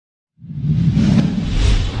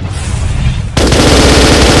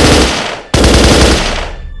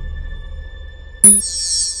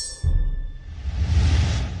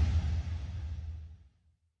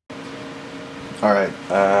Alright,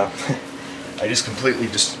 I just completely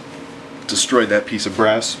destroyed that piece of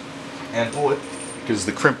brass and bullet because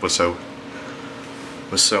the crimp was so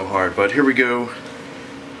hard. But here we go.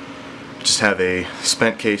 Just have a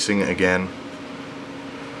spent casing again.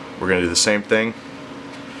 We're gonna do the same thing.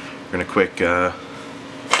 We're gonna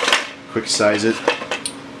quick size it.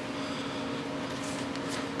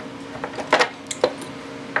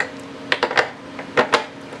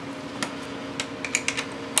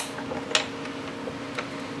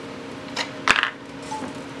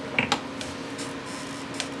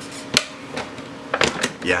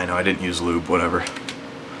 Yeah, I know I didn't use lube, whatever.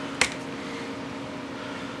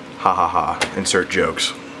 Ha ha ha, insert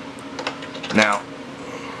jokes. Now,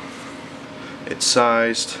 it's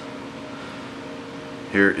sized.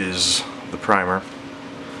 Here is the primer.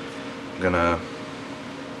 I'm gonna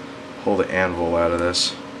pull the anvil out of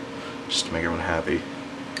this, just to make everyone happy.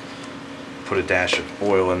 Put a dash of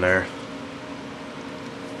oil in there.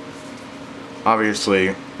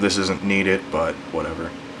 Obviously, this isn't needed, but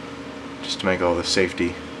whatever. Just to make all the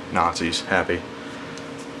safety Nazis happy.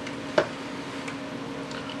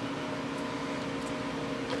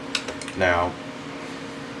 Now,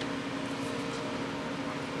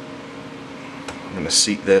 I'm going to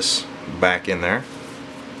seat this back in there.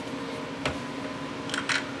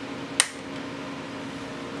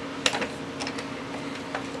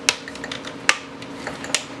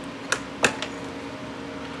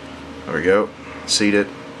 There we go. Seat it.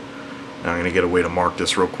 Now I'm going to get a way to mark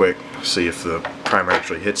this real quick, see if the primer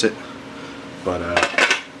actually hits it. But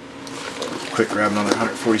quick grab another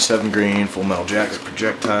 147 grain full metal jacket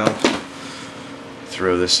projectile.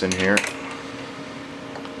 Throw this in here.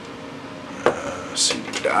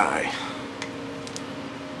 Seating die.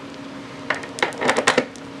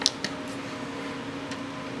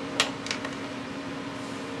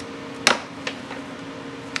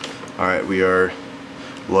 Alright, we are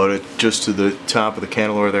loaded just to the top of the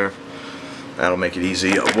cantilever there. That'll make it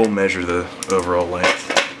easy. We'll measure the overall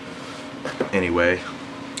length anyway.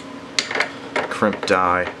 Crimp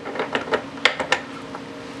die.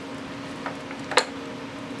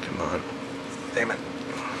 Come on. Damn it.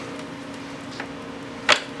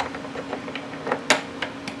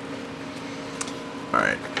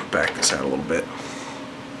 Alright, back this out a little bit.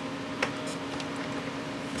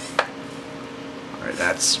 Alright,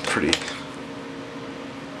 that's pretty...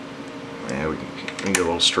 Yeah, we can go a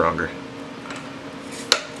little stronger.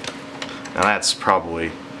 Now that's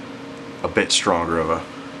probably a bit stronger of a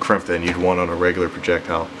crimp than you'd want on a regular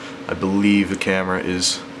projectile. I believe the camera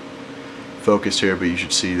is focused here, but you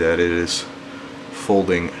should see that it is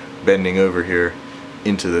folding, bending over here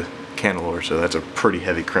into the cantilever, so that's a pretty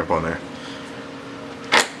heavy crimp on there.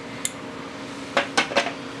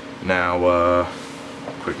 Now,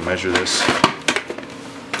 quick measure this.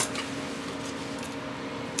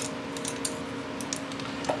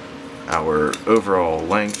 Our overall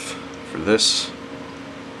length for this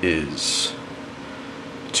is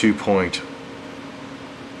 2 point,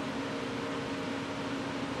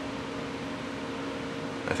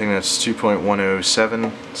 I think that's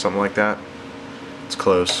 2.107, something like that. It's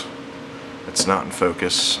close. It's not in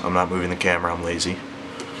focus. I'm not moving the camera, I'm lazy.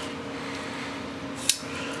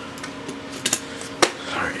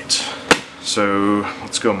 Alright, so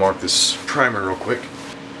let's go mark this primer real quick.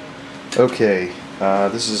 Okay,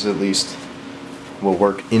 this is at least will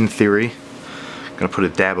work in theory. I'm gonna put a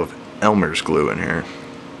dab of Elmer's glue in here.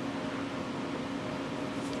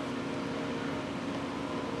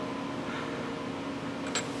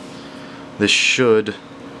 This should,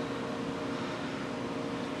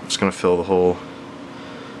 I'm just gonna fill the whole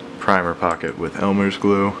primer pocket with Elmer's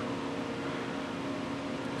glue.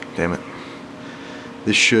 Damn it.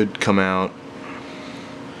 This should come out.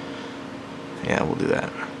 Yeah, we'll do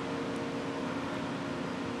that.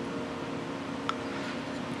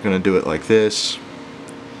 I'm gonna do it like this.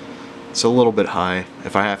 It's a little bit high.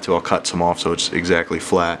 If I have to, I'll cut some off so it's exactly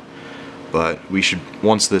flat. But we should,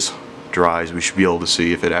 once this dries, we should be able to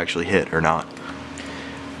see if it actually hit or not.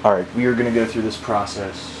 Alright, we are gonna go through this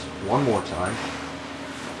process one more time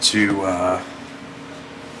to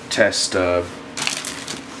test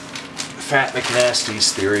Fat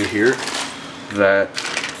McNasty's theory here that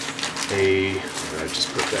a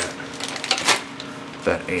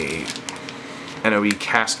NOE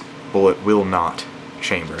cast bullet will not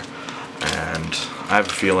chamber, and I have a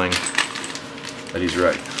feeling that he's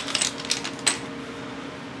right,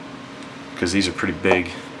 because these are pretty big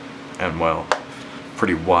and, well,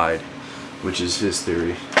 pretty wide, which is his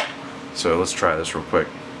theory. So let's try this real quick.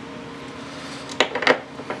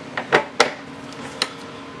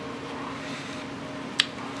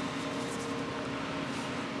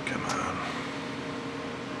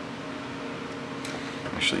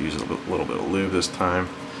 Actually use a little bit of lube this time.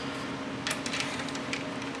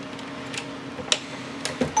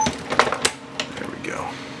 There we go.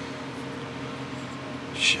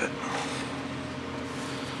 Shit.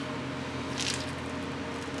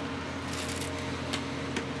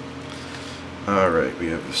 Alright,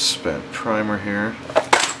 we have a spent primer here.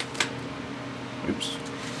 Oops.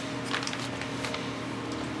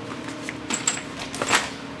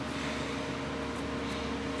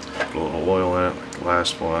 Put a little oil in it like the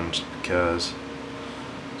last one, just because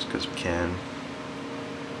we can.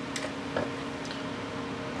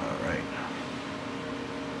 Alright.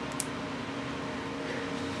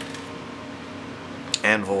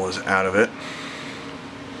 Anvil is out of it.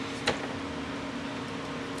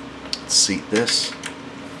 Let's seat this.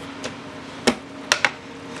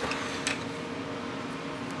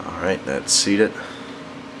 Alright, that's seated.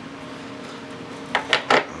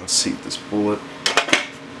 Let's seat this bullet.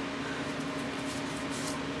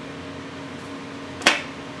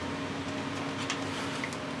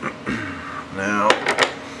 Now,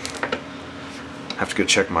 I have to go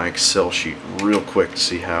check my Excel sheet real quick to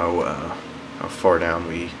see how far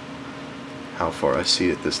down how far I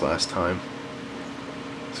seated this last time.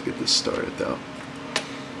 Let's get this started though.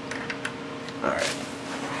 Alright,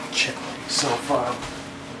 check my Excel file.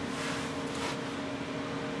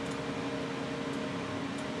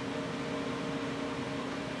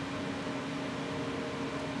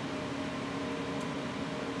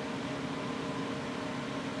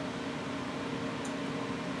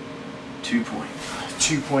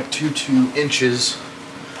 .22 inches.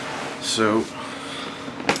 So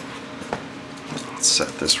let's set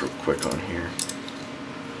this real quick on here.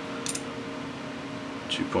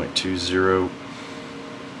 2.20.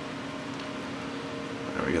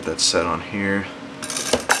 There, we got that set on here.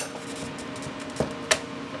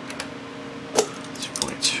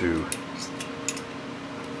 2.2.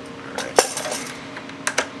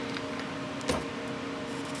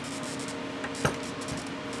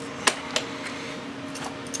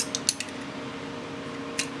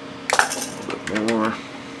 More.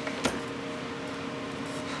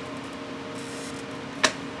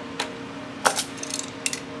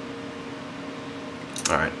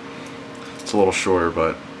 Alright, it's a little shorter,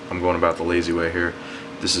 but I'm going about the lazy way here.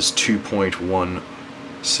 This is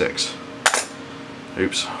 2.16.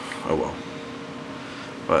 Oops, oh well.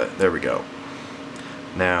 But there we go.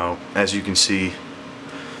 Now, as you can see,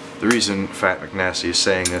 the reason Fat McNasty is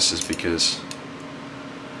saying this is because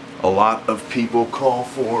a lot of people call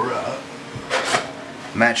for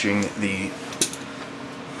matching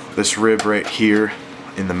this rib right here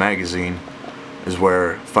in the magazine is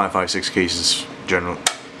where 5.56 cases generally.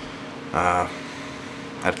 I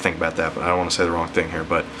have to think about that, but I don't want to say the wrong thing here.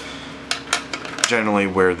 But generally,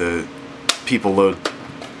 where the people load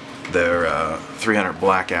their 300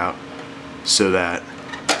 Blackout, so that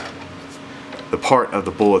the part of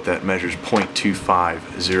the bullet that measures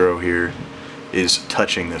 .250 here is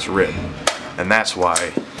touching this rib, and that's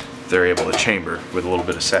why they're able to chamber with a little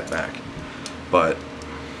bit of setback. But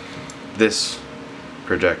this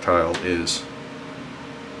projectile is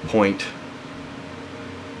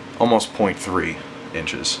almost 0.3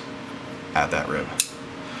 inches at that rib,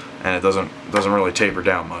 and it doesn't really taper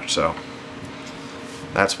down much. So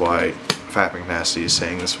that's why Fat McNasty is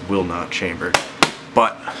saying this will not chamber.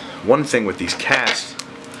 But one thing with these casts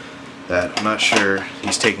that I'm not sure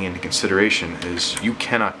he's taking into consideration is you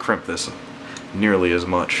cannot crimp this nearly as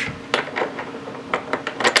much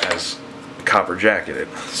as copper jacketed.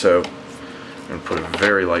 So I'm going to put a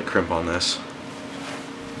very light crimp on this.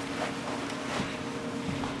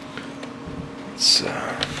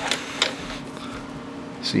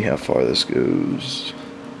 Let's see how far this goes.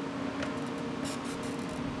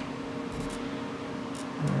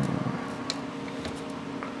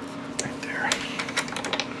 Right there.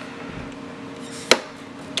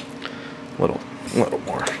 Little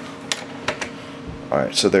more.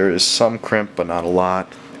 Alright, so there is some crimp, but not a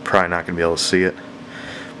lot. Probably not going to be able to see it,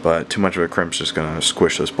 but too much of a crimp's just going to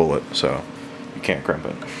squish this bullet, so you can't crimp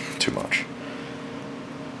it too much.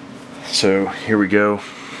 So here we go.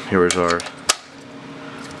 Here is our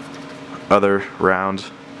other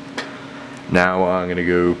round. Now I'm going to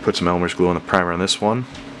go put some Elmer's glue on the primer on this one.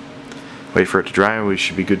 Wait for it to dry and we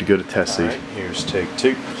should be good to go to test these. Right, here's take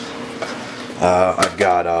two. I've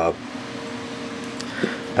got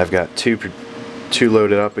two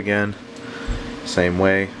loaded up again. Same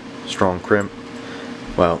way, strong crimp.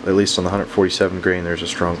 Well, at least on the 147 grain there's a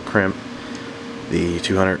strong crimp. The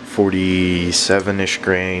 247-ish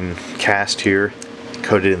grain cast here,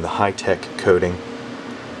 coated in the high-tech coating,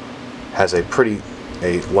 has a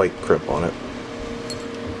light crimp on it.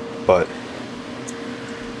 But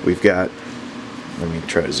we've got, let me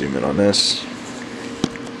try to zoom in on this.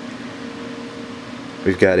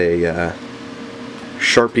 We've got a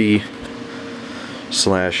Sharpie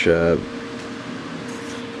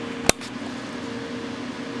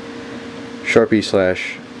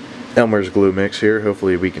slash Elmer's glue mix here.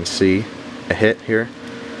 Hopefully we can see a hit here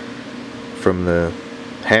from the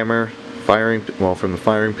hammer firing, well, from the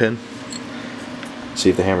firing pin. See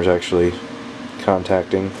if the hammer's actually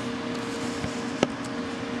contacting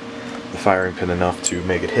the firing pin enough to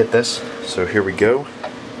make it hit this. So here we go.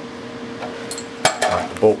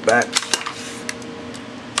 Knock the bolt back.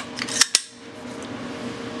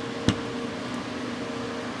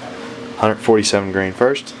 .147 grain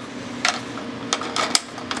first.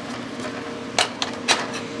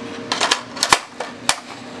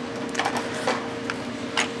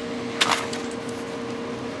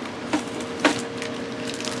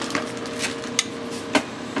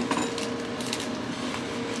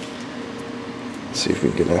 See if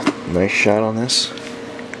we can get a nice shot on this.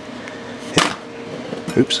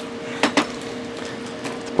 Oops.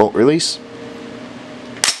 Bolt release.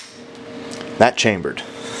 That chambered.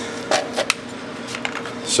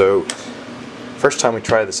 So, first time we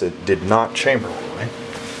tried this, it did not chamber all the way,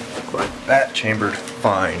 but that chambered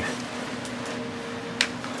fine.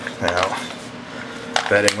 Now,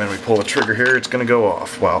 betting when we pull the trigger here, it's going to go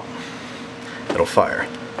off. Well, it'll fire.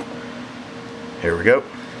 Here we go.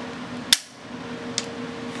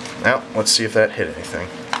 Now, let's see if that hit anything.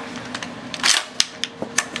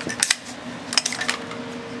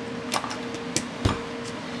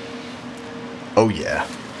 Oh yeah,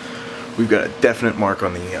 we've got a definite mark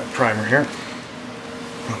on the primer here.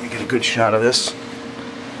 Let me get a good shot of this.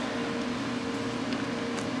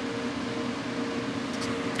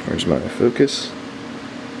 Where's my focus?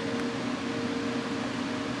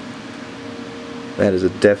 That is a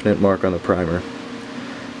definite mark on the primer.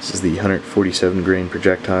 This is the 147 grain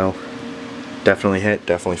projectile. Definitely hit,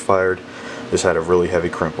 definitely fired. This had a really heavy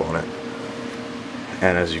crimp on it.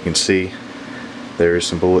 And as you can see, there is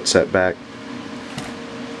some bullet set back.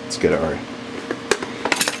 Let's get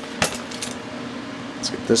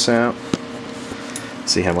this out.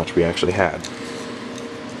 See how much we actually had.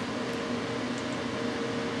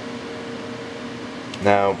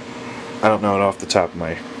 Now, I don't know it off the top of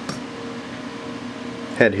my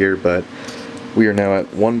head here, but we are now at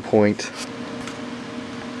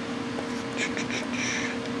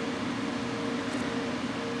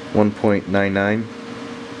 1.99.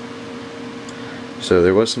 So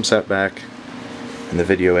there was some setback. In the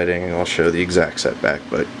video editing I'll show the exact setback,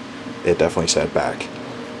 but it definitely set back.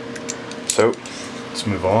 So let's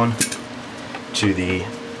move on to the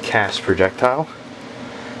Cast Projectile.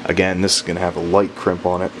 Again, this is going to have a light crimp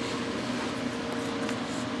on it.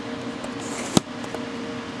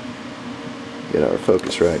 Get our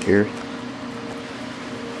focus right here.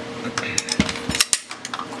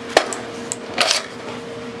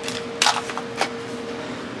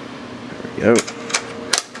 There we go.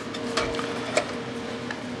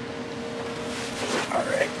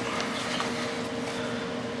 Alright.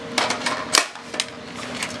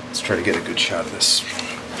 Let's try to get a good shot of this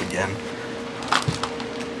again.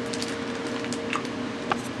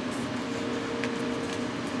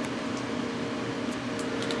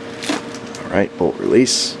 Alright, bolt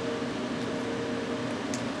release.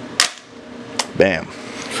 Bam.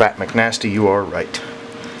 Fat McNasty, you are right.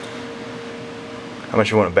 How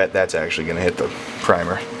much you want to bet that's actually going to hit the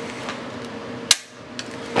primer?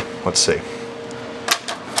 Let's see.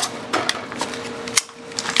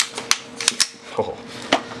 Oh.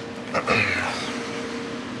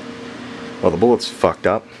 Well, the bullet's fucked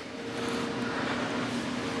up.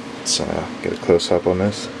 Let's get a close-up on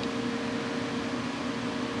this.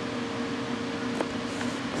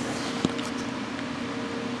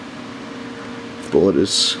 Bullet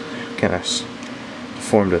is kind of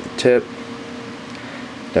deformed at the tip.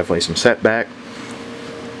 Definitely some setback,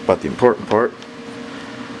 but the important part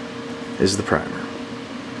is the primer.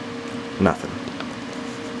 Nothing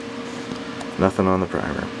on the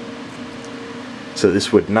primer. So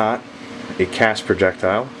this would not, a Cast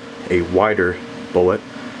Projectile, a wider bullet,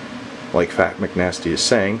 like Fat McNasty is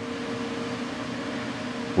saying,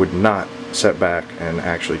 would not set back and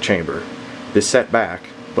actually chamber. This set back,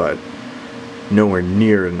 but nowhere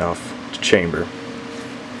near enough to chamber.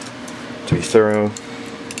 To be thorough.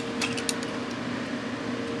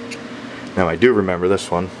 Now I do remember this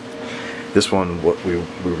one. This one, what we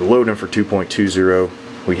were loading for 2.20.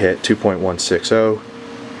 We hit 2.160.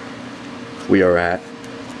 We are at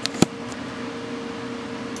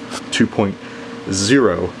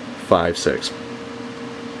 2.056.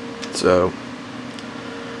 So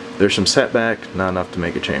there's some setback, not enough to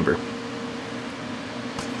make a chamber.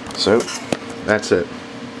 So that's it.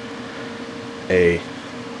 A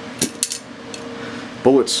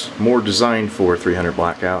bullet's more designed for 300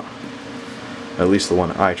 Blackout, at least the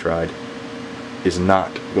one I tried, is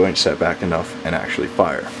not going to set back enough and actually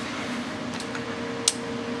fire.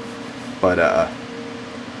 But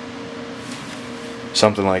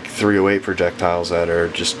something like 308 projectiles that are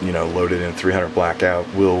just, you know, loaded in 300 Blackout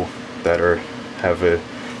have a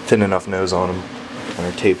thin enough nose on them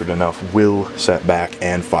and are tapered enough will set back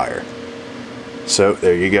and fire. So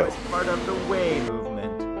there you go. Part of the Way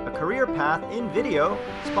movement, a career path in video,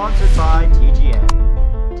 sponsored by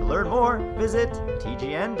TGN. To learn more, visit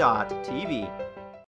tgn.tv.